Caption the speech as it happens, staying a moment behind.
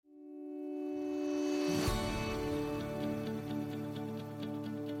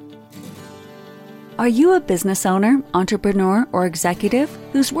Are you a business owner, entrepreneur, or executive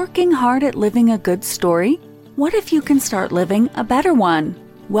who's working hard at living a good story? What if you can start living a better one?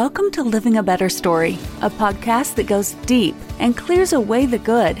 Welcome to Living a Better Story, a podcast that goes deep and clears away the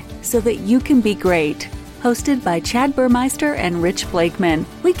good so that you can be great. Hosted by Chad Burmeister and Rich Blakeman,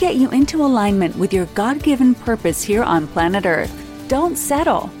 we get you into alignment with your God-given purpose here on planet Earth. Don't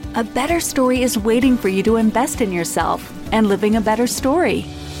settle. A better story is waiting for you to invest in yourself and living a better story.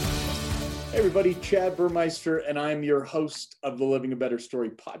 Hey everybody, Chad Burmeister, and I'm your host of the Living a Better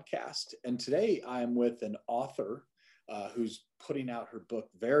Story podcast. And today I'm with an author who's putting out her book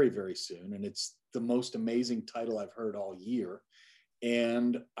very, very soon. And it's the most amazing title I've heard all year.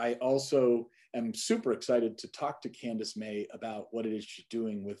 And I also am super excited to talk to Candace May about what it is she's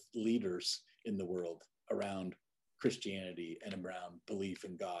doing with leaders in the world around Christianity and around belief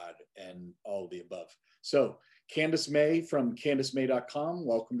in God and all of the above. So Candace May from CandaceMay.com,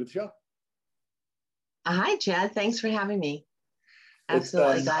 welcome to the show. Hi, Chad. Thanks for having me.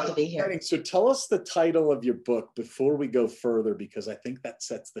 Absolutely glad to be here. So tell us the title of your book before we go further, because I think that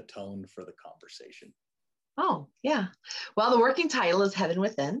sets the tone for the conversation. Oh, yeah. Well, the working title is Heaven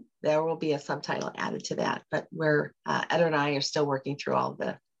Within. There will be a subtitle added to that, but we're, Ed and I are still working through all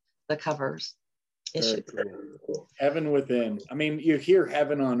the covers issues. Cool. Heaven Within. I mean, you hear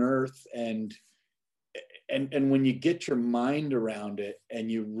heaven on earth, and when you get your mind around it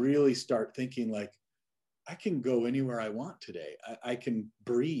and you really start thinking like, I can go anywhere I want today. I can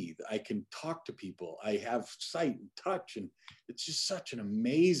breathe. I can talk to people. I have sight and touch. And it's just such an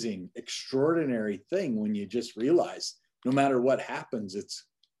amazing, extraordinary thing when you just realize no matter what happens, it's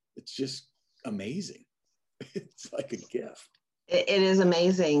just amazing. It's like a gift. It is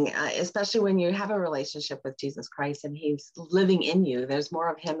amazing, especially when you have a relationship with Jesus Christ and he's living in you. There's more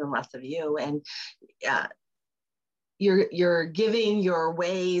of him and less of you. And you're giving your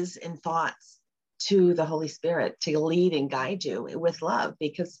ways and thoughts to the Holy Spirit to lead and guide you with love,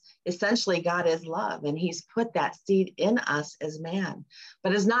 because essentially God is love and he's put that seed in us as man,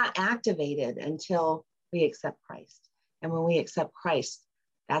 but is not activated until we accept Christ. And when we accept Christ,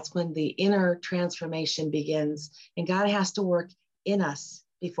 that's when the inner transformation begins, and God has to work in us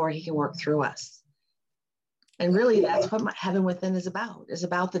before he can work through us. And really that's what Heaven Within is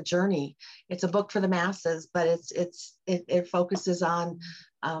about the journey. It's a book for the masses, but it focuses on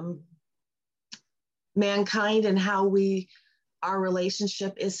mankind and how our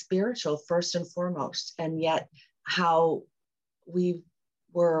relationship is spiritual first and foremost, and yet how we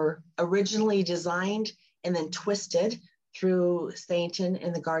were originally designed and then twisted through Satan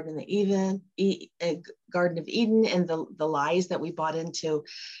in the Garden of Eden and the lies that we bought into,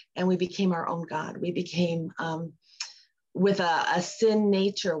 and we became our own God. We became with a sin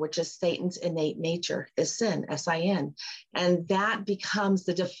nature, which is Satan's innate nature, is sin, S-I-N. And that becomes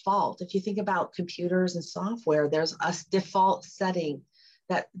the default. If you think about computers and software, there's a default setting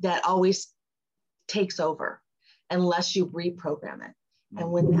that always takes over unless you reprogram it.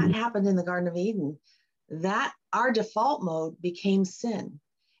 And when that happened in the Garden of Eden, that our default mode became sin.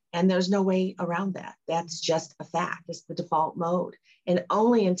 And there's no way around that. That's just a fact. It's the default mode. And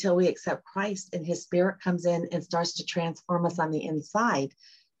only until we accept Christ and his spirit comes in and starts to transform us on the inside,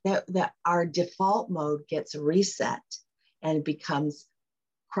 that our default mode gets reset and becomes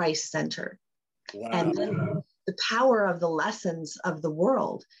Christ-centered. Wow. And then the power of the lessons of the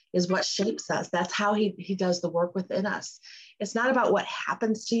world is what shapes us. That's how he does the work within us. It's not about what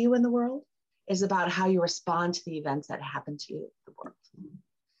happens to you in the world. It's about how you respond to the events that happen to you in the world.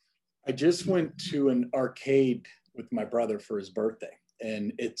 I just went to an arcade with my brother for his birthday,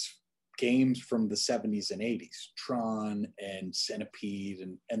 and it's games from the 70s and 80s, Tron and Centipede,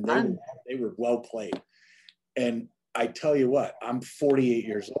 and they were well played. And I tell you what, I'm 48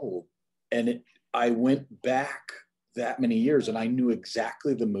 years old, and I went back that many years, and I knew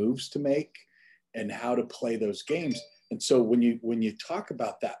exactly the moves to make and how to play those games. And so when you talk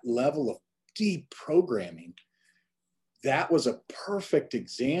about that level of deep programming, that was a perfect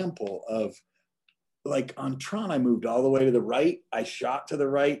example of, like on Tron, I moved all the way to the right, I shot to the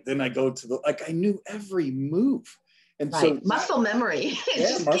right, then I go to I knew every move. And right. So muscle memory, it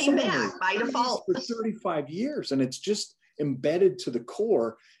just came back by default. For 35 years, and it's just embedded to the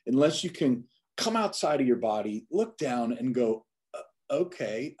core, unless you can come outside of your body, look down and go,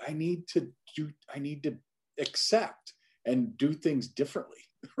 okay, I need to accept and do things differently.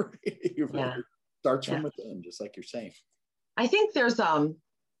 It starts from within, just like you're saying. I think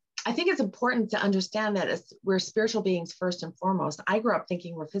it's important to understand that we're spiritual beings first and foremost. I grew up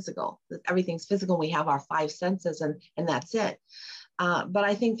thinking we're physical. Everything's physical. We have our five senses and that's it. But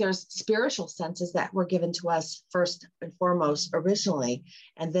I think there's spiritual senses that were given to us first and foremost originally,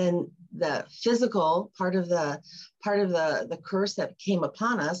 and then the physical part of the curse that came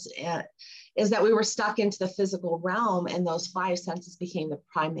upon us is that we were stuck into the physical realm, and those five senses became the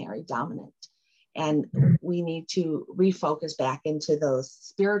primary dominant. And we need to refocus back into those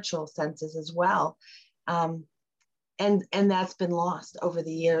spiritual senses as well. And that's been lost over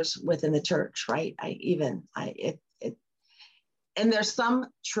the years within the church, right? And there's some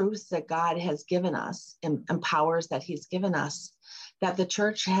truths that God has given us and powers that he's given us that the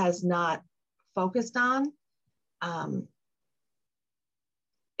church has not focused on.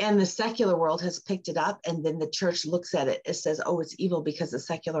 And the secular world has picked it up, and then the church looks at it. It says, oh, it's evil because the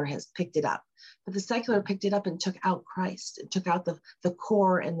secular has picked it up. But the secular picked it up and took out Christ. It took out the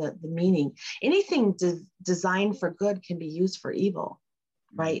core and the meaning. Anything designed for good can be used for evil,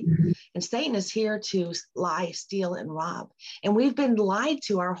 right? And Satan is here to lie, steal, and rob. And we've been lied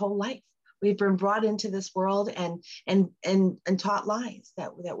to our whole life. We've been brought into this world and taught lies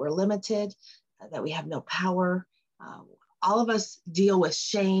that we're limited, that we have no power. All of us deal with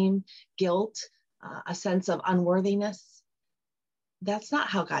shame, guilt, a sense of unworthiness. That's not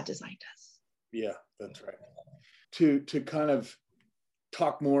how God designed us. Yeah, that's right. To kind of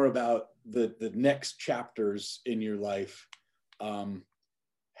talk more about the next chapters in your life,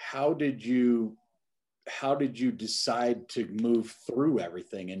 how did you decide to move through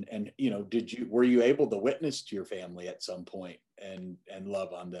everything? And were you able to witness to your family at some point and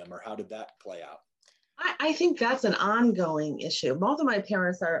love on them, or how did that play out? I think that's an ongoing issue. Both of my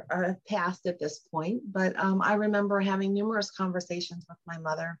parents are passed at this point, but I remember having numerous conversations with my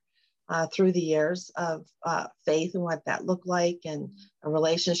mother through the years of faith and what that looked like, and a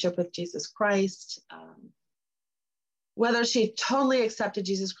relationship with Jesus Christ. Whether she totally accepted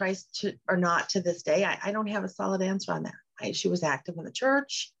Jesus Christ or not to this day, I don't have a solid answer on that. She was active in the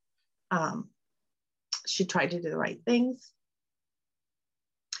church. She tried to do the right things.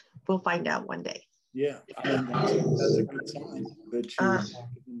 We'll find out one day. Yeah, that's a good sign that she was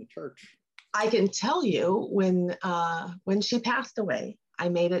active in the church. I can tell you when she passed away, I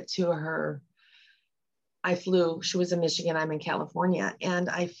made it to her. I flew. She was in Michigan. I'm in California, and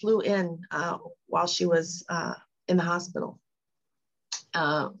I flew in while she was in the hospital.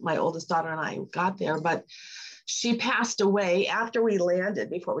 My oldest daughter and I got there, but she passed away after we landed,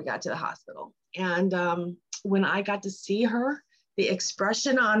 before we got to the hospital. And when I got to see her, the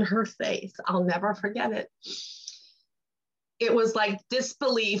expression on her face, I'll never forget it. It was like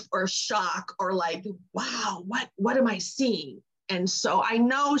disbelief or shock, or like, wow, what am I seeing? And so I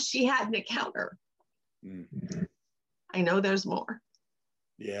know she had an encounter. Mm-hmm. I know there's more.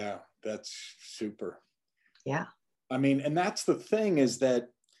 Yeah, that's super. Yeah. I mean, and that's the thing, is that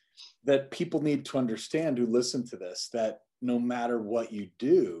people need to understand who listen to this, that no matter what you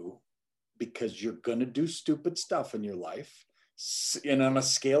do, because you're going to do stupid stuff in your life, and on a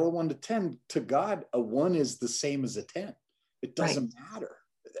scale of 1 to 10, to God, a 1 is the same as a 10. It doesn't matter.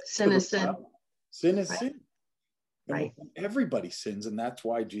 Sin is sin. Sin is sin. Right. Everybody sins, and that's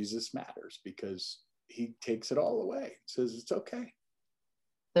why Jesus matters, because he takes it all away. Says it's okay.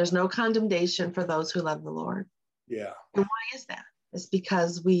 There's no condemnation for those who love the Lord. Yeah. And why is that? It's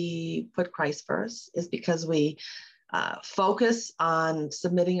because we put Christ first. It's because we focus on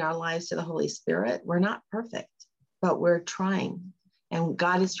submitting our lives to the Holy Spirit. We're not perfect, but we're trying, and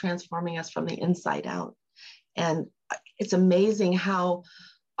God is transforming us from the inside out. And it's amazing how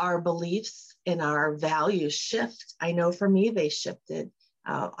our beliefs and our values shift. I know for me, they shifted.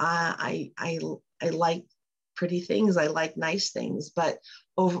 I like pretty things. I like nice things, but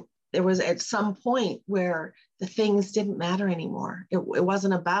there was at some point where the things didn't matter anymore. It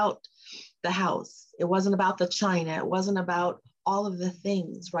wasn't about the house. It wasn't about the china. It wasn't about all of the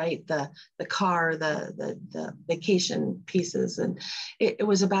things, right? The car, the vacation pieces. And it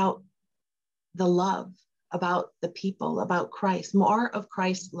was about the love, about the people, about Christ. More of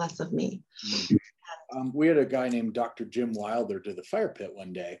Christ, less of me. We had a guy named Dr. Jim Wilder to the fire pit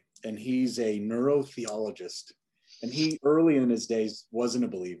one day, and he's a neurotheologist. And he, early in his days, wasn't a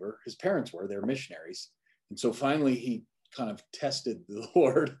believer. His parents were, they were missionaries. And so finally he kind of tested the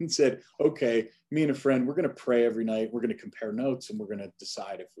Lord and said, okay, me and a friend, we're going to pray every night. We're going to compare notes, and we're going to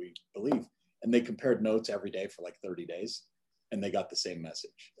decide if we believe. And they compared notes every day for like 30 days, and they got the same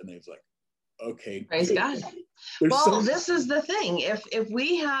message. And they was like, okay. Praise God. Well, this is the thing. If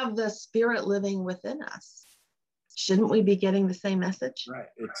we have the Spirit living within us, shouldn't we be getting the same message? Right.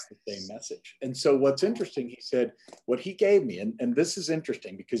 It's the same message. And so what's interesting, he said, what he gave me, and this is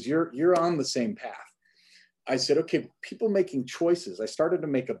interesting because you're on the same path. I said, okay, people making choices. I started to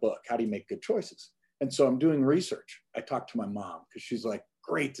make a book. How do you make good choices? And so I'm doing research. I talk to my mom because she's like,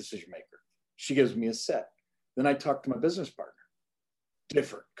 great decision maker. She gives me a set. Then I talk to my business partner.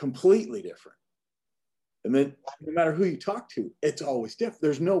 Different, completely different. And then no matter who you talk to, it's always different.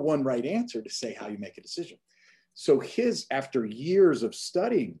 There's no one right answer to say how you make a decision. So after years of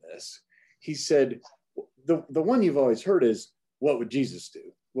studying this, he said, the one you've always heard is, what would Jesus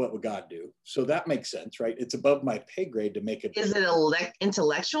do? What would God do? So that makes sense, right? It's above my pay grade to make it. Is it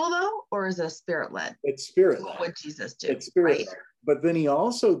intellectual though, or is it a spirit-led? It's spirit-led. What would Jesus do? It's spirit-led. Right? But then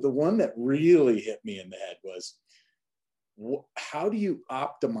the one that really hit me in the head was, how do you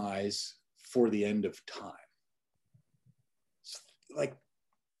optimize for the end of time? Like,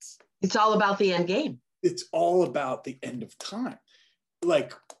 it's all about the end game. It's all about the end of time.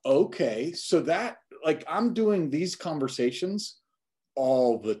 Like, okay, so that, like, I'm doing these conversations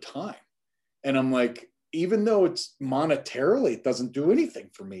all the time. And I'm like, even though it's monetarily, it doesn't do anything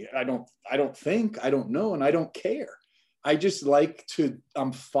for me. I don't know, and I don't care. I just like to,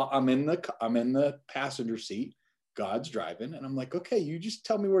 I'm in the passenger seat, God's driving, and I'm like, okay, you just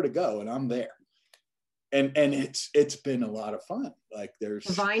tell me where to go and I'm there. And it's been a lot of fun. Like, there's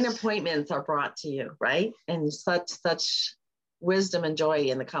divine appointments are brought to you, right? And such wisdom and joy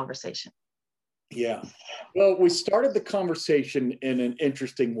in the conversation. Yeah. Well, we started the conversation in an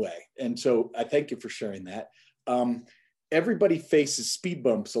interesting way. And so I thank you for sharing that. Everybody faces speed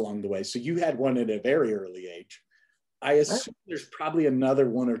bumps along the way. So you had one at a very early age. I assume there's probably another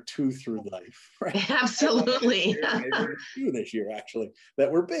one or two through life, right? Absolutely. Maybe two this year, actually,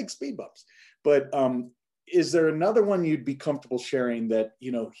 that were big speed bumps. But is there another one you'd be comfortable sharing that,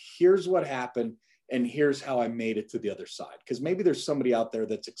 here's what happened and here's how I made it to the other side? Because maybe there's somebody out there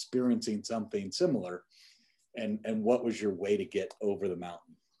that's experiencing something similar. And what was your way to get over the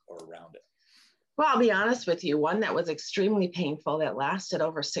mountain or around it? Well, I'll be honest with you. One that was extremely painful that lasted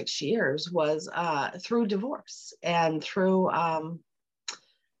over 6 years was through divorce and through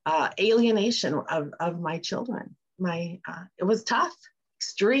alienation of my children. It was tough,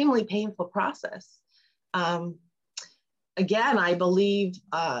 extremely painful process. Again, I believe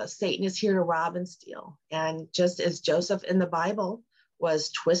Satan is here to rob and steal. And just as Joseph in the Bible was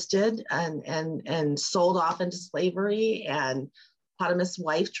twisted and sold off into slavery, and Potiphar's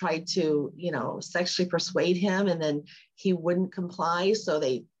wife tried to, sexually persuade him, and then he wouldn't comply. So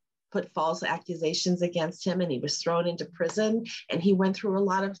they put false accusations against him and he was thrown into prison, and he went through a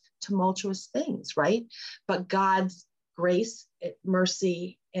lot of tumultuous things, right? But God's grace,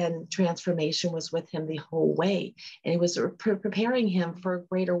 mercy, and transformation was with him the whole way. And he was preparing him for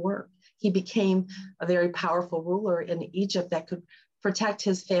greater work. He became a very powerful ruler in Egypt that could protect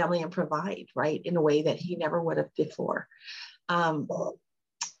his family and provide, right, in a way that he never would have before.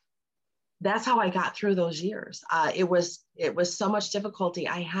 That's how I got through those years. It was so much difficulty.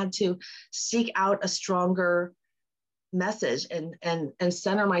 I had to seek out a stronger message and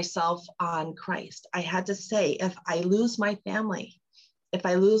center myself on Christ. I had to say, if I lose my family, if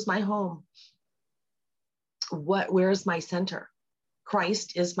I lose my home, where's my center?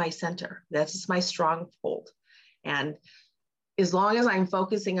 Christ is my center. That's my stronghold. And as long as I'm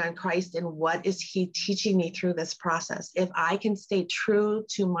focusing on Christ and what is he teaching me through this process, if I can stay true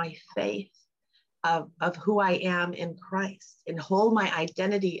to my faith of who I am in Christ and hold my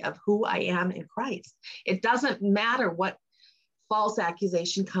identity of who I am in Christ, it doesn't matter what false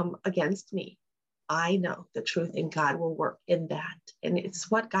accusation come against me. I know the truth and God will work in that. And it's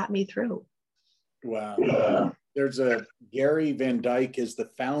what got me through. Wow. There's Gary Van Dyke is the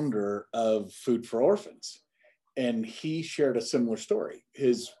founder of Food for Orphans. And he shared a similar story.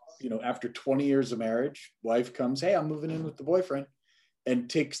 After 20 years of marriage, wife comes, hey, I'm moving in with the boyfriend, and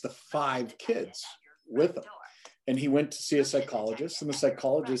takes the 5 kids with him. And he went to see a psychologist, and the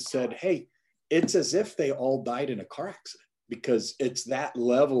psychologist said, hey, it's as if they all died in a car accident because it's that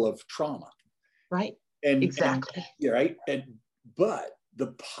level of trauma. Right. And exactly. Right. But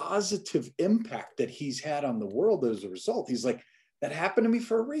the positive impact that he's had on the world as a result, he's like, that happened to me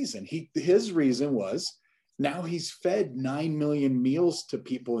for a reason. His reason was, now he's fed 9 million meals to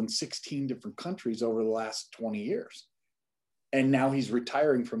people in 16 different countries over the last 20 years. And now he's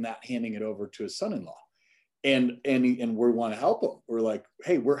retiring from that, handing it over to his son-in-law. And we want to help him. We're like,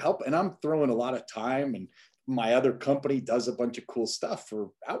 hey, we're helping. And I'm throwing a lot of time, and my other company does a bunch of cool stuff for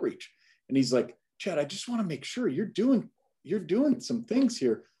outreach. And he's like, Chad, I just want to make sure you're doing some things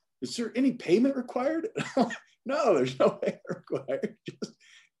here. Is there any payment required? No, there's no payment required. Just,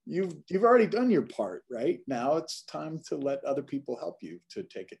 you've already done your part, right? Now it's time to let other people help you to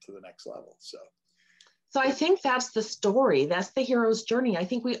take it to the next level. So I think that's the story. That's the hero's journey. I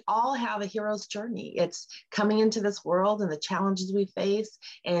think we all have a hero's journey. It's coming into this world and the challenges we face,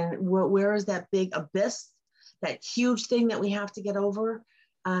 and where is that big abyss, that huge thing that we have to get over,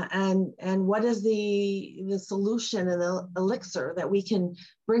 and what is the solution and the elixir that we can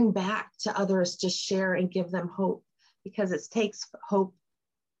bring back to others to share and give them hope, because it takes hope,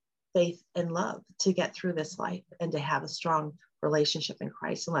 faith, and love to get through this life and to have a strong relationship in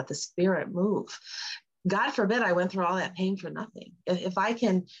Christ and let the Spirit move. God forbid I went through all that pain for nothing. If I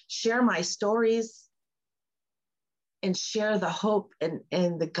can share my stories and share the hope and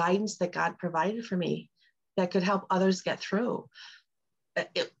the guidance that God provided for me that could help others get through,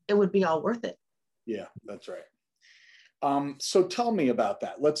 it would be all worth it. Yeah, that's right. So tell me about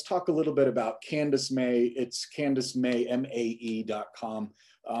that. Let's talk a little bit about Candace May. It's Candace May, MAE.com.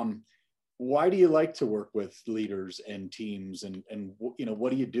 Why do you like to work with leaders and teams, and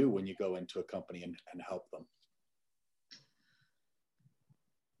what do you do when you go into a company and help them?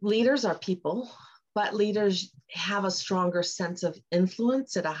 Leaders are people, but leaders have a stronger sense of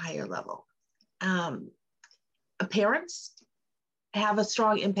influence at a higher level. Parents have a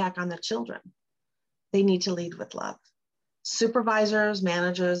strong impact on their children. They need to lead with love. Supervisors,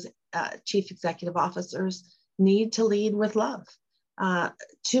 managers, chief executive officers need to lead with love.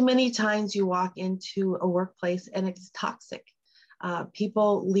 Too many times you walk into a workplace and it's toxic.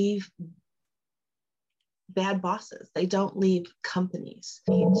 People leave bad bosses. They don't leave companies.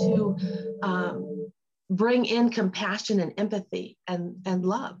 They need to bring in compassion and empathy and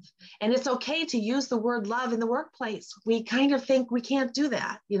love. And it's okay to use the word love in the workplace. We kind of think we can't do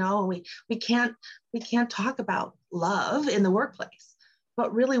that. We can't talk about love in the workplace.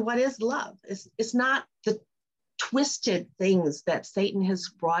 But really, what is love? It's not the twisted things that Satan has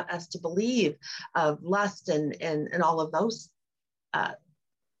brought us to believe of lust and all of those.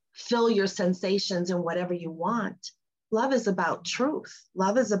 Fill your sensations and whatever you want. Love is about truth.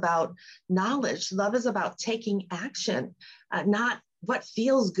 Love is about knowledge. Love is about taking action, not what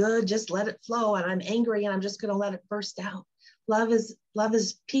feels good, just let it flow. And I'm angry and I'm just going to let it burst out. Love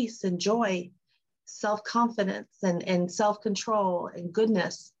is peace and joy, self-confidence and self-control and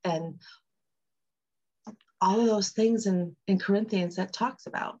goodness and all of those things in Corinthians that talks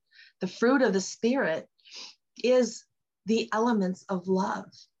about. The fruit of the Spirit is the elements of love.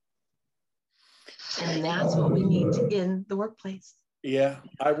 And that's what we need in the workplace. Yeah,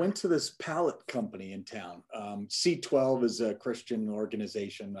 I went to this pallet company in town. C12 is a Christian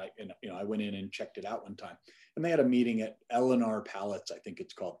organization. I went in and checked it out one time, and they had a meeting at L&R Pallets, I think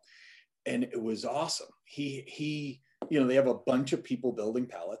it's called, and it was awesome. They have a bunch of people building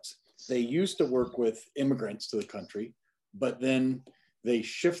pallets. They used to work with immigrants to the country, but then they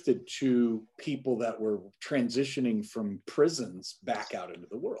shifted to people that were transitioning from prisons back out into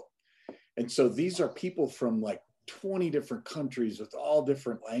the world. And so these are people from like 20 different countries with all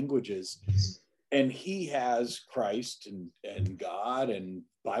different languages. And he has Christ and God and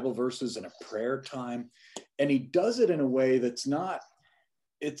Bible verses and a prayer time. And he does it in a way it's not,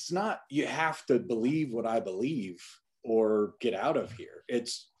 you have to believe what I believe or get out of here.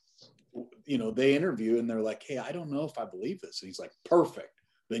 It's, they interview and they're like, hey, I don't know if I believe this. And he's like, perfect.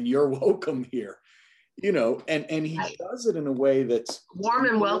 Then you're welcome here. And he does it in a way that's warm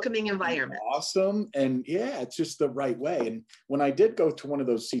and welcoming environment. Awesome. And yeah, it's just the right way. And when I did go to one of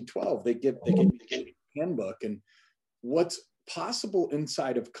those C12, they give me a handbook and what's possible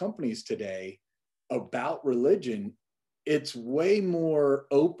inside of companies today about religion. It's way more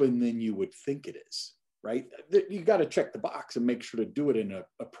open than you would think it is, right? You got to check the box and make sure to do it in an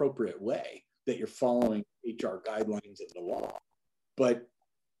appropriate way, that you're following HR guidelines and the law. But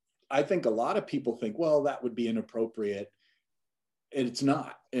I think a lot of people think, well, that would be inappropriate. And it's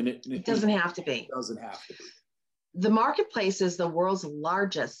not. And it doesn't have to be. It doesn't have to be. The marketplace is the world's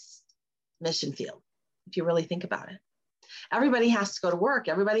largest mission field, if you really think about it. Everybody has to go to work.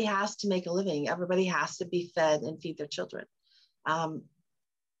 Everybody has to make a living. Everybody has to be fed and feed their children. And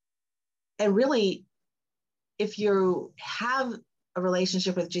really, if you have a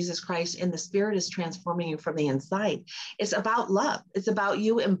relationship with Jesus Christ and the Spirit is transforming you from the inside, it's about love. It's about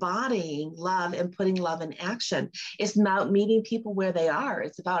you embodying love and putting love in action. It's about meeting people where they are.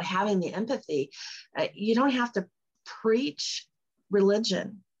 It's about having the empathy. You don't have to preach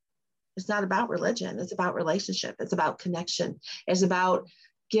religion. It's not about religion. It's about relationship. It's about connection. It's about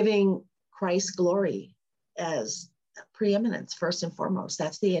giving Christ glory as preeminence first and foremost.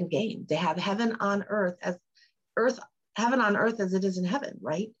 That's the end game, to have heaven on earth as it is in heaven,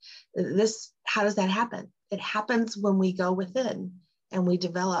 right? How does that happen? It happens when we go within and we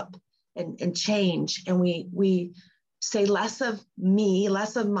develop and change, and we say less of me,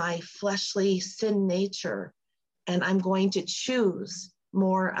 less of my fleshly sin nature, and I'm going to choose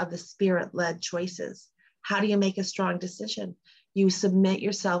more of the Spirit-led choices. How do you make a strong decision? You submit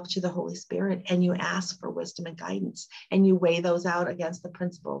yourself to the Holy Spirit and you ask for wisdom and guidance, and you weigh those out against the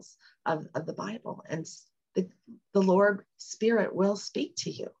principles of the Bible, and the Lord Spirit will speak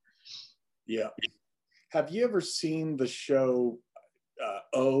to you. Yeah. Have you ever seen the show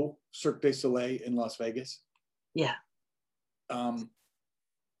Cirque du Soleil in Las Vegas? Yeah.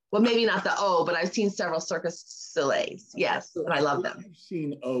 Well, maybe not the O, but I've seen several Cirque du Soleils. Yes, and I love them. I've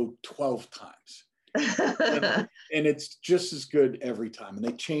seen O 12 times. and it's just as good every time. And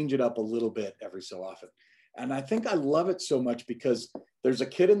they change it up a little bit every so often. And I think I love it so much because there's a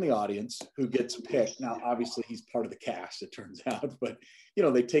kid in the audience who gets picked. Now, obviously, he's part of the cast, it turns out. But, you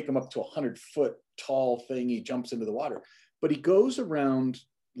know, they take him up to a 100-foot tall thing. He jumps into the water. But he goes around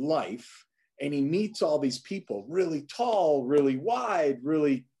life and he meets all these people, really tall, really wide,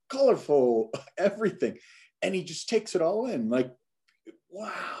 really colorful, everything. And he just takes it all in, like,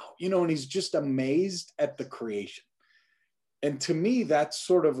 wow, you know, and he's just amazed at the creation. And to me, that's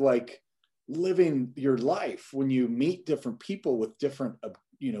sort of like living your life when you meet different people with different,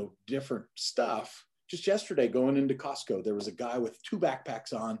 you know, different stuff. Just yesterday, going into Costco, there was a guy with 2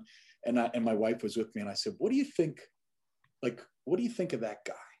 backpacks on, and my wife was with me, and I said, what do you think? Like, what do you think of that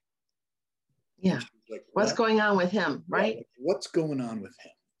guy? Yeah. Like, what's going on with him, right? Yeah, what's going on with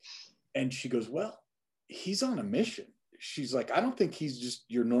him? And she goes, well, he's on a mission. She's like, I don't think he's just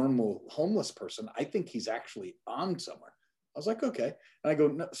your normal homeless person. I think he's actually on somewhere. I was like, okay. And I go,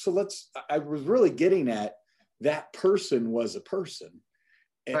 no, so I was really getting at that person was a person.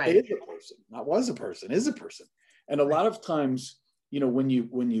 And right. It is a person, not was a person, is a person. And a lot of times, you know, when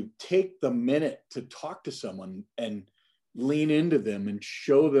you take the minute to talk to someone and lean into them and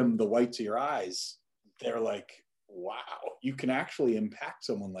show them the whites of your eyes, they're like, wow, you can actually impact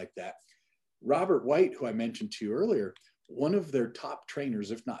someone like that. Robert White, who I mentioned to you earlier, one of their top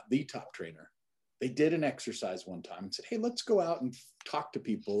trainers, if not the top trainer, they did an exercise one time and said, hey, let's go out and talk to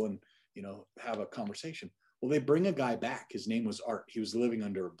people and, you know, have a conversation. Well, they bring a guy back. His name was Art. He was living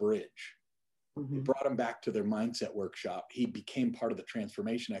under a bridge. Mm-hmm. They brought him back to their mindset workshop. He became part of the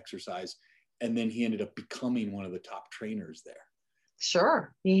transformation exercise. And then he ended up becoming one of the top trainers there.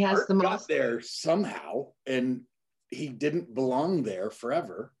 Sure. He has Art got there somehow, and he didn't belong there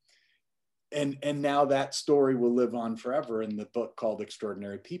forever. And now that story will live on forever in the book called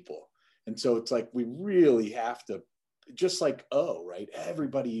Extraordinary People. And so it's like, we really have to, just like, right?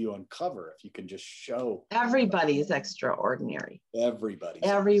 Everybody you uncover, if you can just show. Everybody is extraordinary.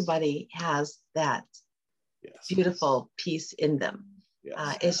 Everybody has that beautiful piece in them.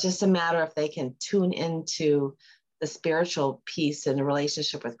 Yes. It's just a matter if they can tune into the spiritual piece and the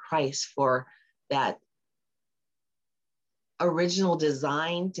relationship with Christ for that original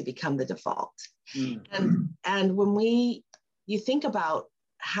design to become the default. Mm-hmm. And when you think about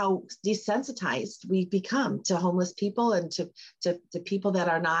how desensitized we become to homeless people and to people that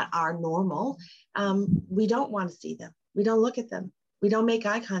are not our normal, we don't want to see them. We don't look at them. We don't make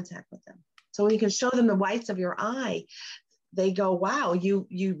eye contact with them. So when you can show them the whites of your eye, they go, wow,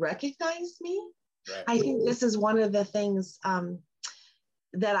 you recognize me? Right. I think this is one of the things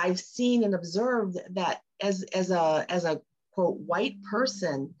that I've seen and observed, that as a quote white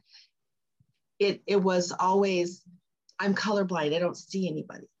person, it was always, I'm colorblind, I don't see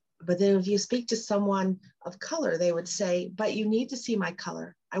anybody. But then if you speak to someone of color, they would say, but you need to see my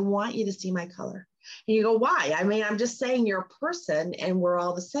color. I want you to see my color. And you go, why? I mean, I'm just saying you're a person and we're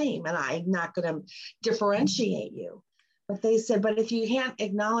all the same, and I'm not going to differentiate you. But they said, but if you can't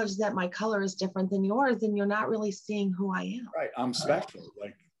acknowledge that my color is different than yours, then you're not really seeing who I am. Right. I'm special.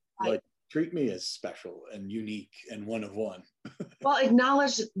 Like treat me as special and unique and one of one. Well,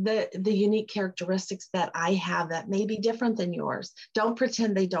 acknowledge the unique characteristics that I have that may be different than yours. Don't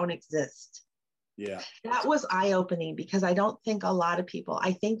pretend they don't exist. Yeah. That was eye-opening, because I don't think a lot of people,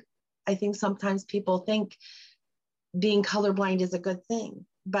 I think sometimes people think being colorblind is a good thing.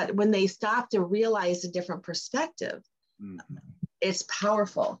 But when they stop to realize a different perspective, mm-hmm. It's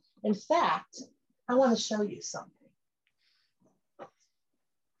powerful. In fact, I want to show you something.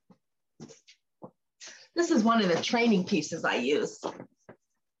 This is one of the training pieces I use.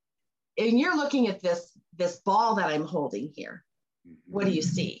 And you're looking at this ball that I'm holding here. Mm-hmm. What do you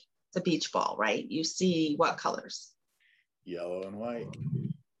see? It's a beach ball, right? You see what colors? Yellow and white.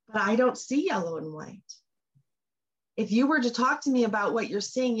 But I don't see yellow and white. If you were to talk to me about what you're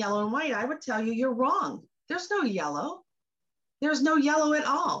seeing yellow and white, I would tell you you're wrong. There's no yellow. There's no yellow at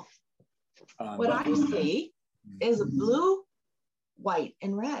all. What I see is blue, white,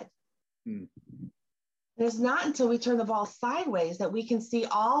 and red. Mm. And it's not until we turn the ball sideways that we can see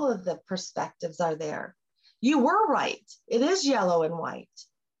all of the perspectives are there. You were right. It is yellow and white,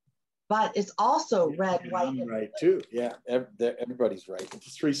 but it's also red, white, I'm and right too. Yeah, everybody's right. It's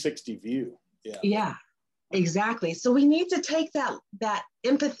a 360 view. Yeah. Yeah, exactly. So we need to take that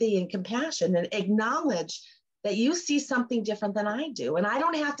empathy and compassion and acknowledge that you see something different than I do. And I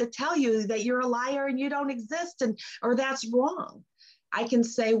don't have to tell you that you're a liar and you don't exist or that's wrong. I can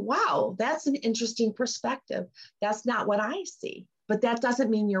say, wow, that's an interesting perspective. That's not what I see, but that doesn't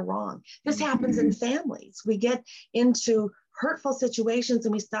mean you're wrong. This happens in families. We get into hurtful situations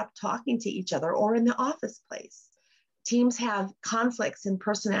and we stop talking to each other, or in the office place. Teams have conflicts and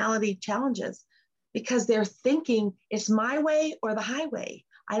personality challenges because they're thinking it's my way or the highway.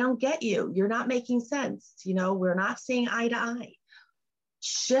 I don't get you. You're not making sense. We're not seeing eye to eye.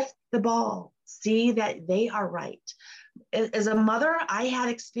 Shift the ball. See that they are right. As a mother, I had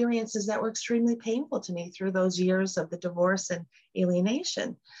experiences that were extremely painful to me through those years of the divorce and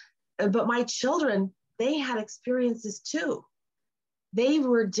alienation. But my children, they had experiences too. They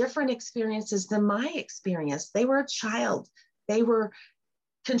were different experiences than my experience. They were a child. They were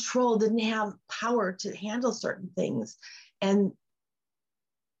controlled, didn't have power to handle certain things. And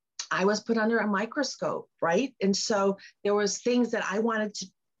I was put under a microscope, right? And so there was things that I wanted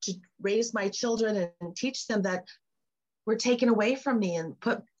to raise my children and teach them that were taken away from me and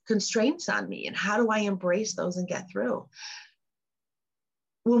put constraints on me. And how do I embrace those and get through?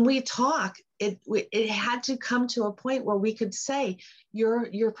 When we talk, it had to come to a point where we could say,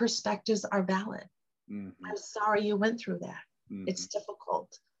 your perspectives are valid. Mm-hmm. I'm sorry you went through that. Mm-hmm. It's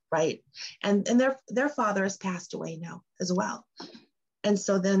difficult, right? And their father has passed away now as well. And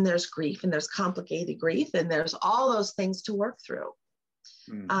so then there's grief, and there's complicated grief, and there's all those things to work through.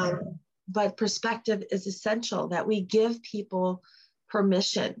 Mm-hmm. But perspective is essential, that we give people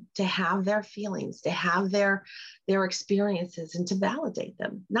permission to have their feelings, to have their experiences, and to validate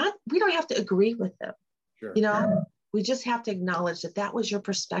them. We don't have to agree with them. Sure. We just have to acknowledge that was your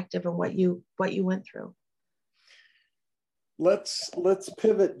perspective and what you went through. Let's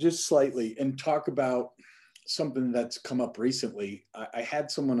pivot just slightly and talk about something that's come up recently. I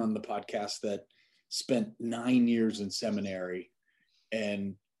had someone on the podcast that spent 9 years in seminary,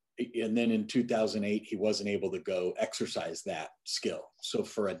 and then in 2008, he wasn't able to go exercise that skill. So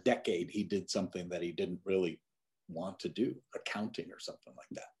for a decade, he did something that he didn't really want to do, accounting or something like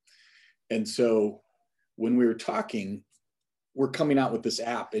that. And so when we were talking, we're coming out with this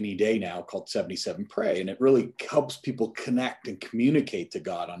app any day now called 77 Pray, and it really helps people connect and communicate to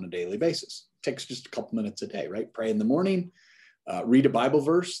God on a daily basis. It takes just a couple minutes a day, right? Pray in the morning, read a Bible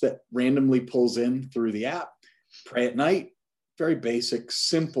verse that randomly pulls in through the app, pray at night, very basic,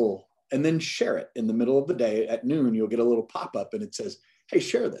 simple, and then share it in the middle of the day at noon. You'll get a little pop-up and it says, hey,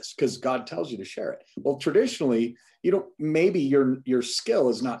 share this, because God tells you to share it. Well, traditionally, maybe your skill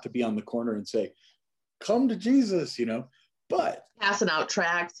is not to be on the corner and say, come to Jesus, but passing out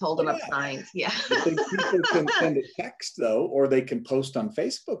tracts, holding up signs. Yeah. I think people can send a text though, or they can post on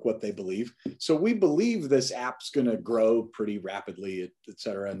Facebook what they believe. So we believe this app's going to grow pretty rapidly, et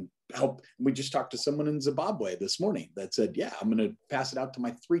cetera, and help. We just talked to someone in Zimbabwe this morning that said, yeah, I'm going to pass it out to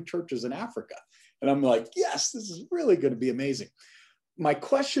my 3 churches in Africa. And I'm like, yes, this is really going to be amazing. My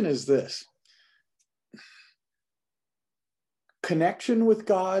question is this: connection with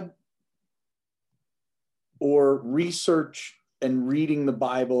God, or research and reading the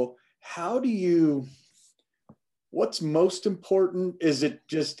Bible, what's most important? Is it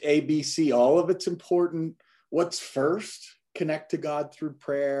just ABC? All of it's important. What's first? Connect to God through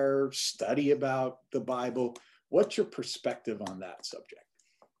prayer, study about the Bible. What's your perspective on that subject?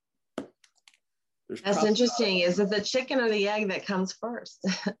 That's interesting. Is it the chicken or the egg that comes first?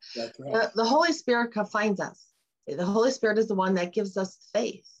 That's right. The Holy Spirit finds us. The Holy Spirit is the one that gives us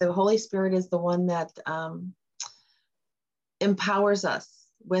faith. The Holy Spirit is the one that empowers us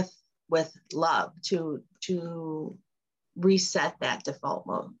with love to reset that default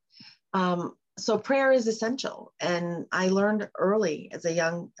mode. So prayer is essential. And I learned early as a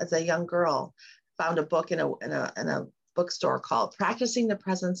young girl, found a book in a bookstore called Practicing the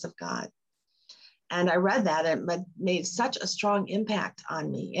Presence of God. And I read that, and it made such a strong impact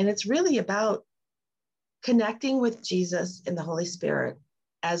on me. And it's really about connecting with Jesus and the Holy Spirit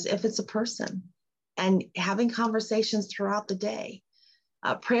as if it's a person, and having conversations throughout the day.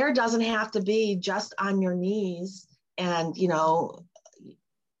 Prayer doesn't have to be just on your knees and,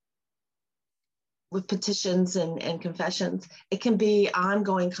 with petitions and confessions. It can be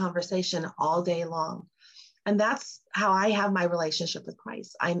ongoing conversation all day long. And that's how I have my relationship with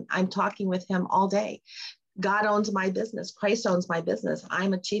Christ. I'm talking with him all day. God owns my business. Christ owns my business.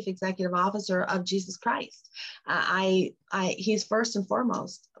 I'm a chief executive officer of Jesus Christ. He's first and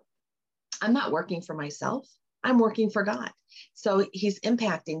foremost. I'm not working for myself. I'm working for God. So he's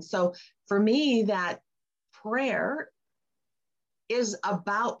impacting. So for me, that prayer is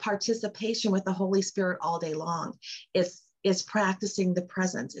about participation with the Holy Spirit all day long. It's practicing the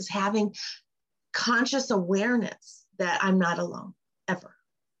presence. It's having conscious awareness that I'm not alone ever,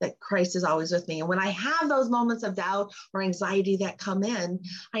 that Christ is always with me. And when I have those moments of doubt or anxiety that come in,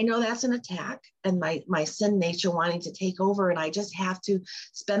 I know that's an attack and my sin nature wanting to take over. And I just have to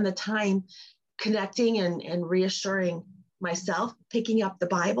spend the time connecting and reassuring myself, picking up the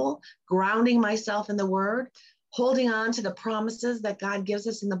Bible, grounding myself in the Word, holding on to the promises that God gives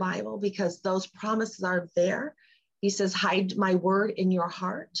us in the Bible, because those promises are there. He says, hide my word in your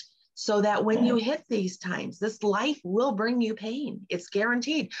heart, so that when you hit these times, this life will bring you pain. It's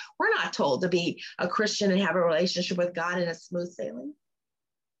guaranteed. We're not told to be a Christian and have a relationship with God in a smooth sailing.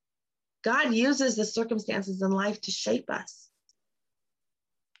 God uses the circumstances in life to shape us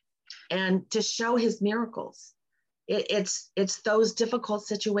and to show his miracles. It's those difficult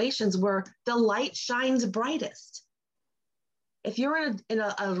situations where the light shines brightest. If you're in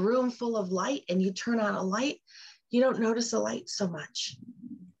a room full of light and you turn on a light, you don't notice the light so much.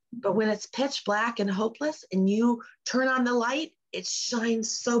 But when it's pitch black and hopeless and you turn on the light, it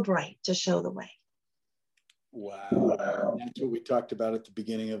shines so bright to show the way. Wow. That's what we talked about at the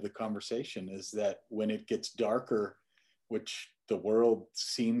beginning of the conversation, is that when it gets darker, which the world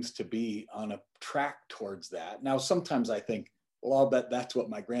seems to be on a track towards that. Now, sometimes I think, well, I'll bet that's what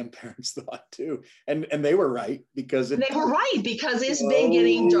my grandparents thought too. And they were right, because they were right, because it's been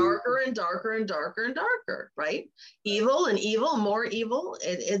getting darker and darker and darker and darker, right? Evil and evil, more evil.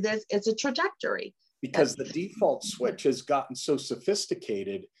 It's a trajectory. Because the default switch has gotten so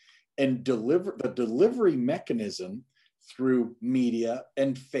sophisticated, and the delivery mechanism through media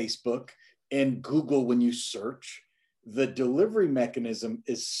and Facebook and Google, when you search, the delivery mechanism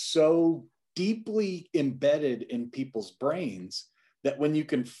is so deeply embedded in people's brains that when you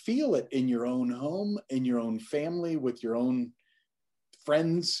can feel it in your own home, in your own family, with your own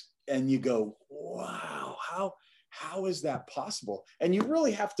friends, and you go, wow, how is that possible? And you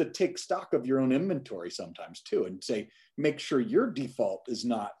really have to take stock of your own inventory sometimes too, and say, make sure your default is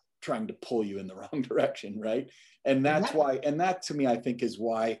not trying to pull you in the wrong direction, right? And that's why, and that to me, I think is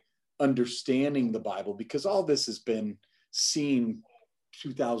why understanding the Bible, because all this has been seen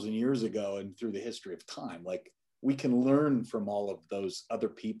 2,000 years ago and through the history of time, like we can learn from all of those other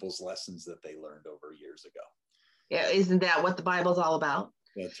people's lessons that they learned over years ago. Yeah, isn't that what the Bible's all about?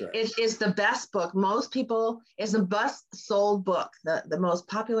 That's right. It's the best book. Most people, it's the best sold book, the most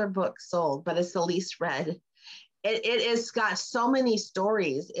popular book sold, but it's the least read. It has got so many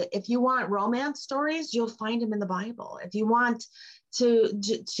stories. If you want romance stories, you'll find them in the Bible. If you want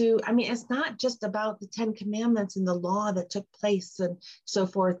I mean, it's not just about the 10 Commandments and the law that took place and so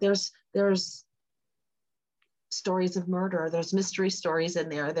forth. There's stories of murder. There's mystery stories in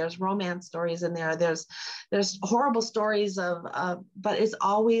there. There's romance stories in there. There's horrible stories but it's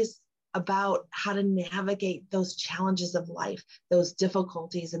always about how to navigate those challenges of life, those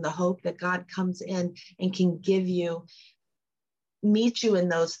difficulties, and the hope that God comes in and can meet you in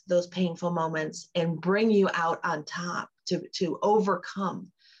those painful moments and bring you out on top to overcome.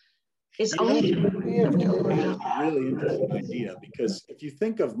 It's only a really interesting idea, because if you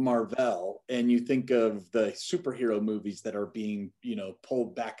think of Marvel and you think of the superhero movies that are being,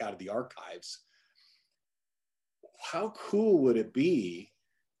 pulled back out of the archives, how cool would it be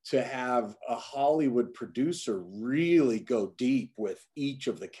to have a Hollywood producer really go deep with each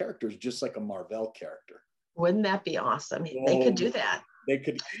of the characters, just like a Marvel character? Wouldn't that be awesome? They could do that. They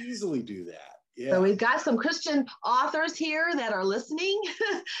could easily do that. Yeah. So we've got some Christian authors here that are listening.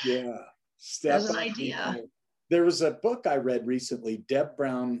 Yeah. There's an idea. There was a book I read recently. Deb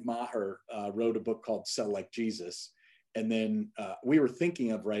Brown-Maher wrote a book called Sell Like Jesus. And then we were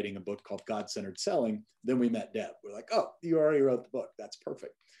thinking of writing a book called God-Centered Selling. Then we met Deb. We're like, oh, you already wrote the book. That's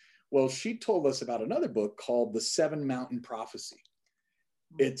perfect. Well, she told us about another book called The Seven Mountain Prophecy.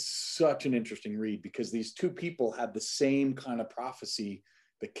 It's such an interesting read, because these two people had the same kind of prophecy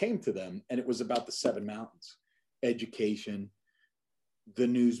that came to them. And it was about the seven mountains: education, the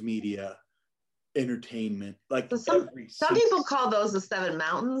news media, entertainment. Like some people call those the seven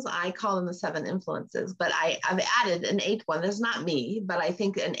mountains. I call them the seven influences, but I've added an eighth one. There's not me, but I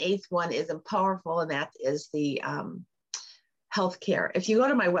think an eighth one is powerful, and that is the healthcare. If you go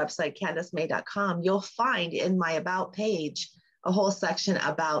to my website, CandiceMay.com, you'll find in my About page a whole section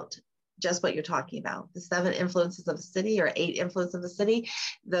about just what you're talking about. The 7 influences of the city, or 8 influences of the city.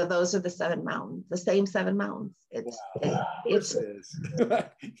 Those are the 7 mountains, the same 7 mountains. It is.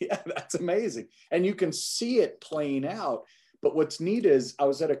 Yeah, that's amazing. And you can see it playing out. But what's neat is I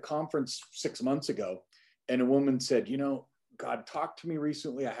was at a conference 6 months ago, and a woman said, God talked to me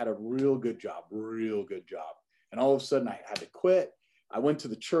recently. I had a real good job. And all of a sudden I had to quit. I went to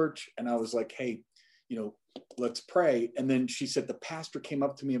the church and I was like, hey, let's pray. And then she said, the pastor came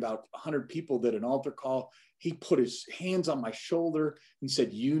up to me, about 100 people, did an altar call. He put his hands on my shoulder and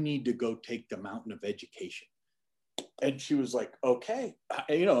said, you need to go take the mountain of education. And she was like, okay,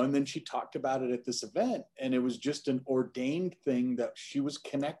 and then she talked about it at this event, and it was just an ordained thing that she was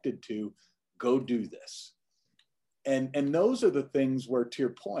connected to. Go do this. And those are the things where, to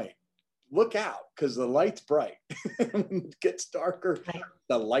your point, look out, because the light's bright. When it gets darker, right,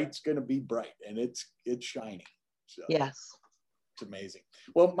 the light's going to be bright, and it's shining. So yes, it's amazing.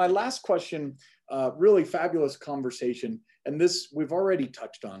 Well, my last question, really fabulous conversation, and this, we've already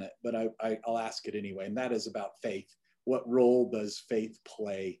touched on it, but I'll ask it anyway, and that is about faith. What role does faith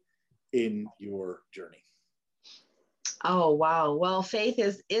play in your journey? Oh, wow. Well, faith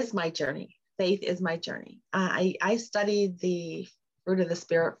is my journey. Faith is my journey. I studied the fruit of the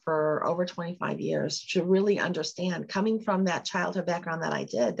Spirit for over 25 years to really understand. Coming from that childhood background that I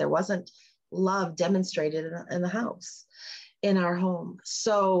did, there wasn't love demonstrated in the house, in our home.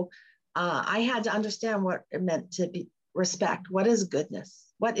 So I had to understand what it meant to be respect. What is goodness?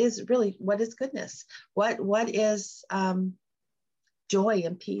 What is goodness? What is joy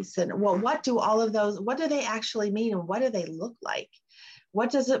and peace? And what do all of those, what do they actually mean? And what do they look like?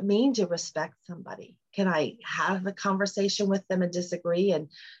 What does it mean to respect somebody? Can I have a conversation with them and disagree? And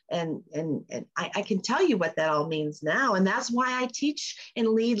I can tell you what that all means now. And that's why I teach and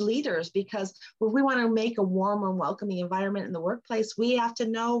lead leaders, because if we want to make a warm and welcoming environment in the workplace, we have to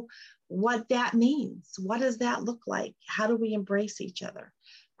know what that means. What does that look like? How do we embrace each other?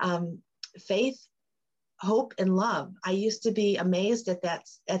 Faith, hope, and love. I used to be amazed at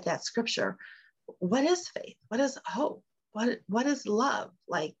that scripture. What is faith? What is hope? What is love?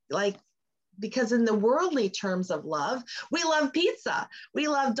 Like, because in the worldly terms of love, we love pizza, we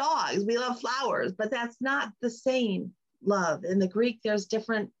love dogs, we love flowers, but that's not the same love. In the Greek, there's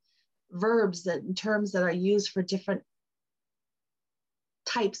different verbs and terms that are used for different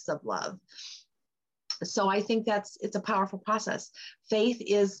types of love. So I think it's a powerful process. Faith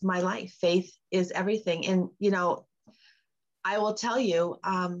is my life. Faith is everything. And, I will tell you,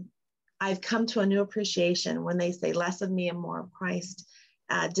 I've come to a new appreciation when they say less of me and more of Christ.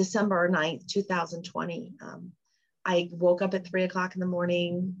 December 9th, 2020, I woke up at 3:00 in the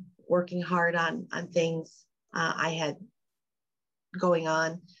morning, working hard on things I had going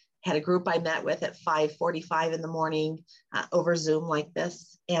on. Had a group I met with at 5:45 in the morning over Zoom like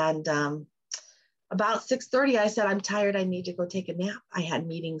this. And about 6:30, I said, I'm tired. I need to go take a nap. I had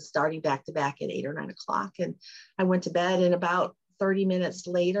meetings starting back to back at 8 or 9 o'clock. And I went to bed, and about 30 minutes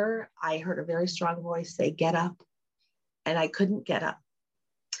later, I heard a very strong voice say, get up. And I couldn't get up.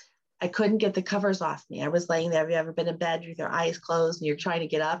 I couldn't get the covers off me. I was laying there. Have you ever been in bed with your eyes closed and you're trying to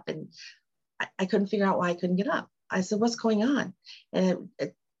get up? And I couldn't figure out why I couldn't get up. I said, what's going on? And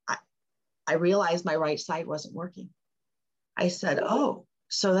I realized my right side wasn't working. I said, oh,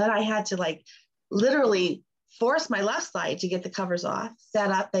 so then I had to literally force my left side to get the covers off, sat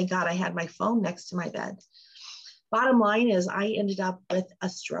up. Thank God I had my phone next to my bed. Bottom line is I ended up with a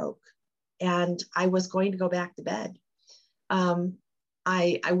stroke, and I was going to go back to bed.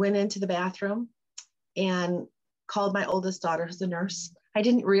 I went into the bathroom and called my oldest daughter, who's a nurse. I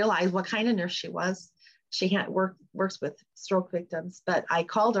didn't realize what kind of nurse she was. She works with stroke victims, but I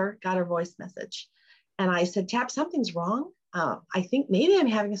called her, got her voice message. And I said, Tab, something's wrong. I think maybe I'm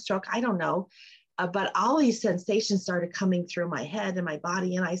having a stroke. I don't know. But all these sensations started coming through my head and my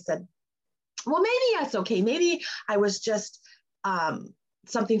body. And I said, well, maybe that's okay. Maybe I was just,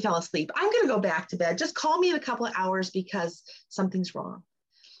 something fell asleep. I'm going to go back to bed. Just call me in a couple of hours because something's wrong.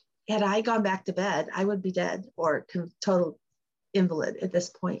 Had I gone back to bed, I would be dead or total invalid at this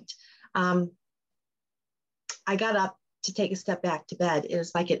point. I got up to take a step back to bed. It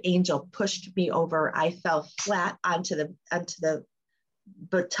was like an angel pushed me over. I fell flat onto the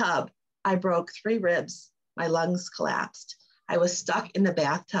tub. I broke 3 ribs. My lungs collapsed. I was stuck in the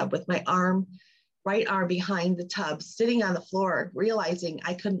bathtub with my right arm behind the tub, sitting on the floor, realizing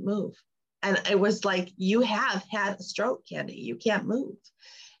I couldn't move. And it was like, you have had a stroke, Candy. You can't move.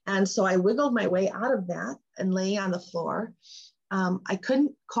 And so I wiggled my way out of that and lay on the floor. I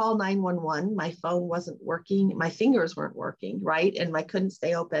couldn't call 911. My phone wasn't working. My fingers weren't working, right? And I couldn't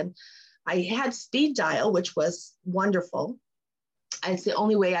stay open. I had speed dial, which was wonderful. it's the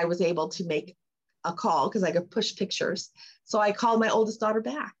only way I was able to make a call because I could push pictures. So I called my oldest daughter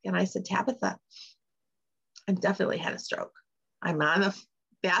back and I said, Tabitha, I've definitely had a stroke. I'm on the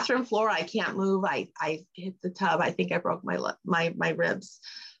bathroom floor. I can't move. I hit the tub. I think I broke my ribs.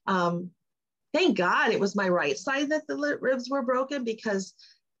 Thank God it was my right side that the ribs were broken because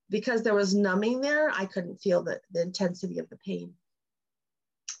there was numbing there. I couldn't feel the intensity of the pain.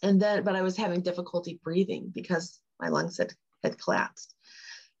 But I was having difficulty breathing because my lungs had collapsed.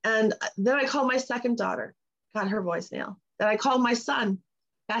 And then I called my second daughter, got her voicemail. Then I called my son,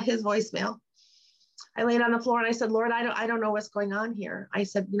 got his voicemail. I laid on the floor and I said, Lord, I don't know what's going on here. I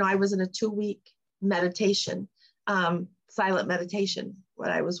said, I was in a 2-week meditation, silent meditation, when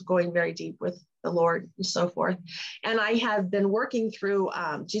I was going very deep with the Lord and so forth. And I had been working through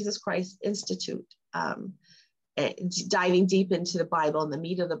Jesus Christ Institute, diving deep into the Bible and the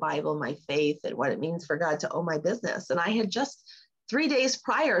meat of the Bible, my faith and what it means for God to own my business. And I had just 3 days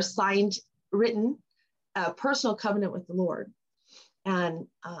prior written a personal covenant with the Lord. And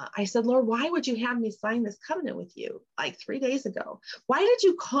I said, Lord, why would you have me sign this covenant with you like 3 days ago? Why did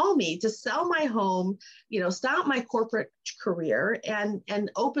you call me to sell my home, stop my corporate career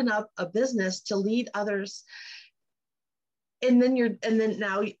and open up a business to lead others? And then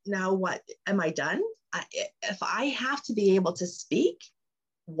now what? Am I done? If I have to be able to speak,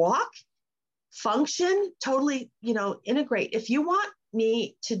 walk, function, totally, integrate. If you want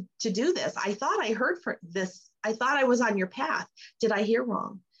me to do this, I thought I heard for this. I thought I was on your path. Did I hear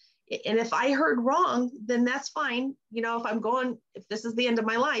wrong? And if I heard wrong, then that's fine. If this is the end of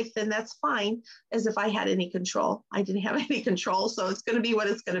my life, then that's fine, as if I had any control. I didn't have any control. So it's going to be what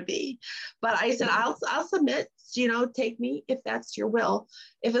it's going to be. But I said, I'll submit, take me if that's your will.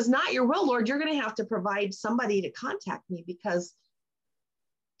 If it's not your will, Lord, you're going to have to provide somebody to contact me because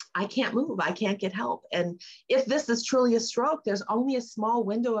I can't move. I can't get help. And if this is truly a stroke, there's only a small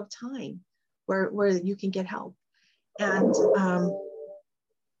window of time where you can get help. And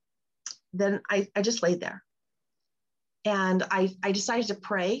then I just laid there. And I decided to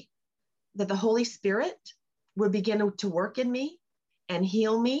pray that the Holy Spirit would begin to work in me and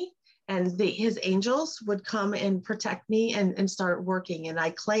heal me, and his angels would come and protect me and start working. And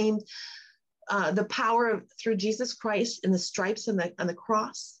I claimed the power through Jesus Christ and the stripes on the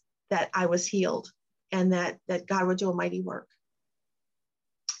cross that I was healed and that God would do a mighty work.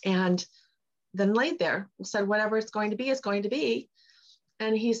 And then laid there, said, whatever it's going to be, it's going to be.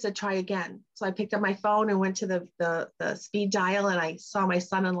 And he said, try again. So I picked up my phone and went to the speed dial, and I saw my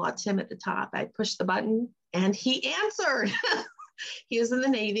son-in-law, Tim, at the top. I pushed the button and he answered. He was in the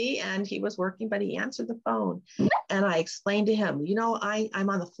Navy and he was working, but he answered the phone. And I explained to him, I'm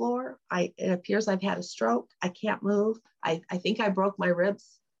on the floor. It appears I've had a stroke. I can't move. I think I broke my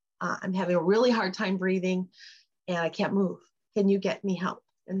ribs. I'm having a really hard time breathing and I can't move. Can you get me help?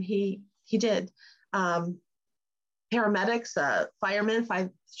 And he did. Paramedics, firemen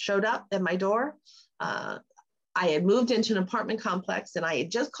showed up at my door. I had moved into an apartment complex and I had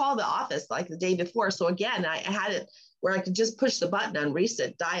just called the office like the day before. So again, I had it where I could just push the button on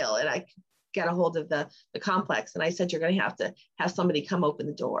reset dial and I could get a hold of the complex. And I said, you're going to have somebody come open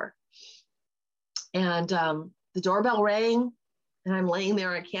the door. And the doorbell rang and I'm laying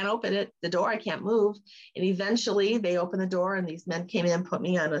there. I can't open it. The door, I can't move. And eventually they opened the door and these men came in, put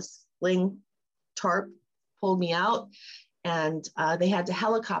me on a sling tarp, pulled me out, and they had to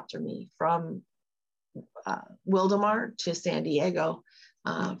helicopter me from Wildomar to San Diego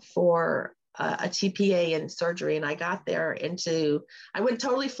for a TPA and surgery. And I got there I went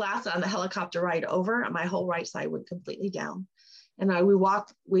totally flaccid on the helicopter ride over, and my whole right side went completely down. And we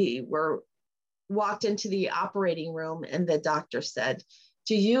were walked into the operating room, and the doctor said,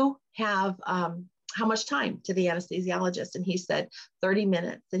 do you have, how much time, to the anesthesiologist? And he said, 30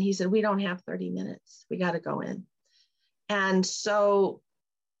 minutes. And he said, we don't have 30 minutes. We got to go in. And so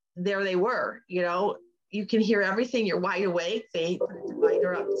there they were, you can hear everything. You're wide awake. They put a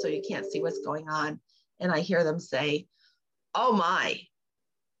divider up so you can't see what's going on. And I hear them say, oh my,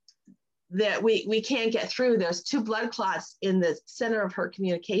 that we can't get through. There's 2 blood clots in the center of her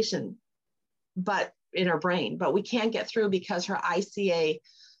communication, but in her brain, but we can't get through because her ICA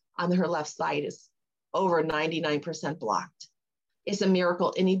on her left side is over 99% blocked. It's a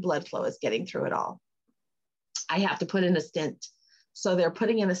miracle any blood flow is getting through it all. I have to put in a stent. So they're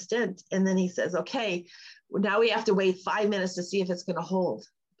putting in a stent. And then he says, okay, now we have to wait 5 minutes to see if it's going to hold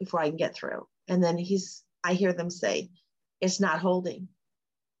before I can get through. And then I hear them say, it's not holding.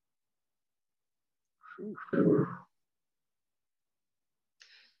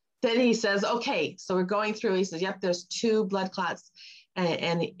 Then he says, okay, so we're going through. He says, yep, there's 2 blood clots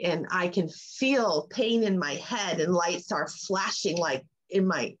and I can feel pain in my head, and lights are flashing like in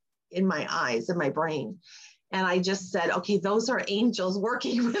my eyes, in my brain. And I just said, okay, those are angels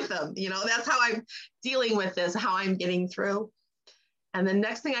working with them. That's how I'm dealing with this, how I'm getting through. And the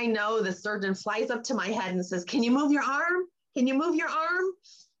next thing I know, the surgeon flies up to my head and says, can you move your arm? Can you move your arm?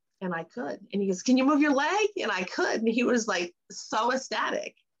 And I could. And he goes, can you move your leg? And I could. And he was like so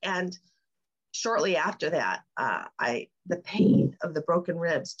ecstatic. And shortly after that, the pain of the broken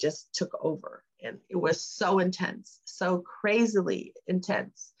ribs just took over. And it was so intense, so crazily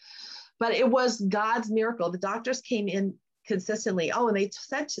intense. But it was God's miracle. The doctors came in consistently. Oh, and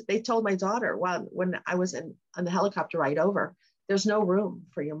they told my daughter, when I was on the helicopter ride over, there's no room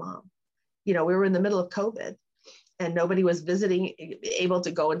for your mom. We were in the middle of COVID and nobody was able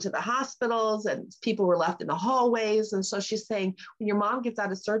to go into the hospitals, and people were left in the hallways. And so she's saying, when your mom gets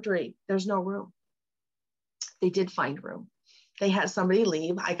out of surgery, there's no room. They did find room. They had somebody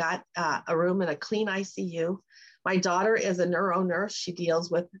leave. I got a room in a clean ICU. My daughter is a neuro nurse. She deals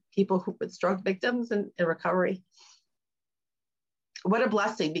with people with stroke victims in recovery. What a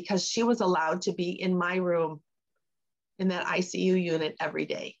blessing, because she was allowed to be in my room in that ICU unit every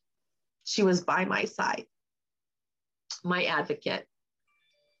day. She was by my side, my advocate.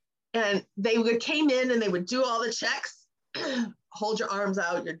 And they came in and they would do all the checks. Hold your arms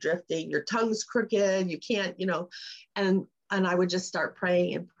out, you're drifting, your tongue's crooked, you can't, and I would just start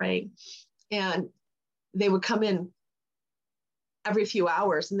praying and praying. And they would come in every few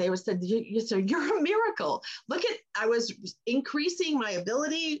hours and they would say, you're a miracle. I was increasing, my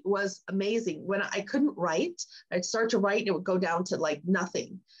ability was amazing. When I couldn't write, I'd start to write and it would go down to like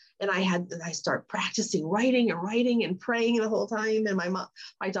nothing. And I start practicing writing and praying the whole time. And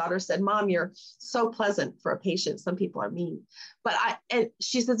my daughter said, Mom, you're so pleasant for a patient. Some people are mean. And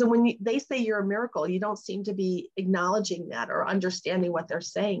she says, and when they say you're a miracle, you don't seem to be acknowledging that or understanding what they're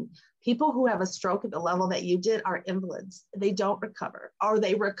saying. People who have a stroke at the level that you did are invalids. They don't recover, or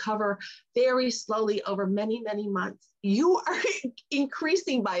they recover very slowly over many, many months. You are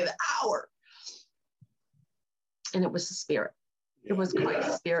increasing by the hour. And it was the Spirit. It was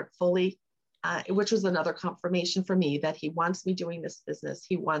Christ's Spirit fully, which was another confirmation for me that he wants me doing this business.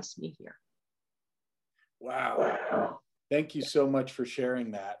 He wants me here. Wow. Thank you so much for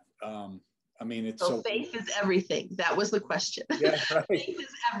sharing that. It's so faith is everything. That was the question. Yeah, right. Faith is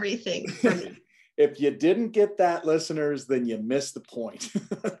everything for me. If you didn't get that, listeners, then you missed the point.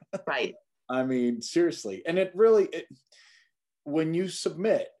 Right. Seriously. And it really, when you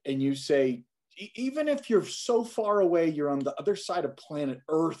submit and you say, even if you're so far away, you're on the other side of planet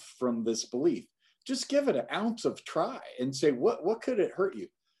Earth from this belief, just give it an ounce of try and say, what could it hurt you?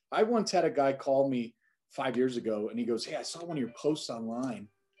 I once had a guy call me 5 years ago and he goes, hey, I saw one of your posts online.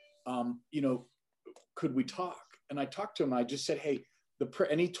 Could we talk? And I talked to him. I just said, hey,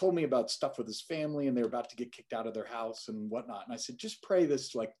 and he told me about stuff with his family and they were about to get kicked out of their house and whatnot. And I said, just pray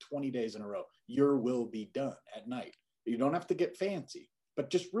this like 20 days in a row. Your will be done at night. You don't have to get fancy, but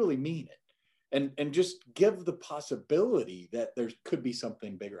just really mean it. And just give the possibility that there could be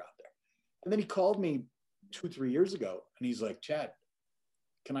something bigger out there. And then he called me 2-3 years ago and he's like, Chad,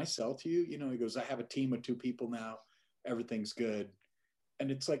 can I sell to you? He goes, I have a team of 2 people now. Everything's good.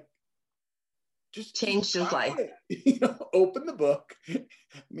 And it's like, just changed his life. Open the book,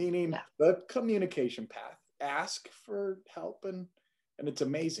 meaning the communication path, ask for help. And it's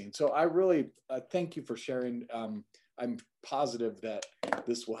amazing. So I really thank you for sharing. I'm positive that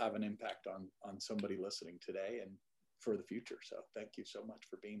this will have an impact on somebody listening today and for the future. So thank you so much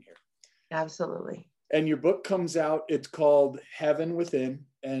for being here. Absolutely. And your book comes out. It's called Heaven Within.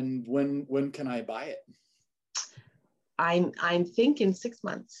 And when can I buy it? I'm thinking 6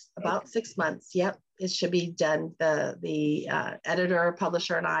 months, about 6 months. Yep. It should be done. The editor,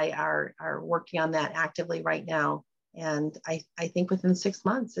 publisher, and I are working on that actively right now. And I think within 6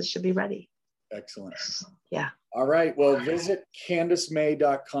 months, it should be ready. Excellent. Yeah. All right. Well, visit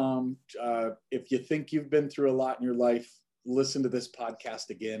CandiceMay.com. If you think you've been through a lot in your life, listen to this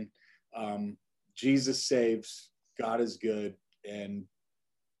podcast again. Jesus saves, God is good. And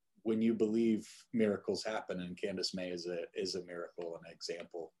when you believe, miracles happen. And Candice May is a miracle and an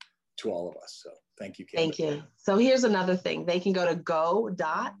example to all of us. So thank you, Candice. Thank you. So here's another thing. They can go to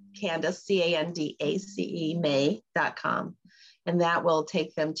go.candace, CANDACE, May.com. And that will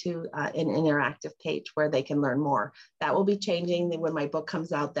take them to an interactive page where they can learn more. That will be changing when my book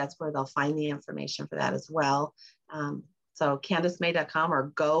comes out. That's where they'll find the information for that as well. So CandiceMay.com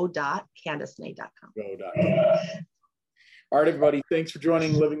or go.CandiceMay.com. Go.com. All right, everybody. Thanks for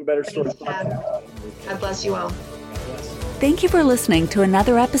joining Living a Better Story. God bless you all. God bless. Thank you for listening to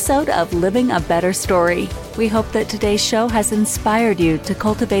another episode of Living a Better Story. We hope that today's show has inspired you to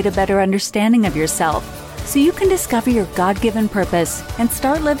cultivate a better understanding of yourself so you can discover your God-given purpose and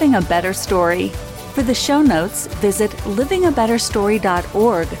start living a better story. For the show notes, visit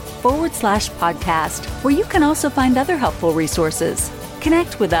livingabetterstory.org/podcast, where you can also find other helpful resources.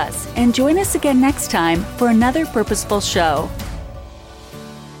 Connect with us and join us again next time for another purposeful show.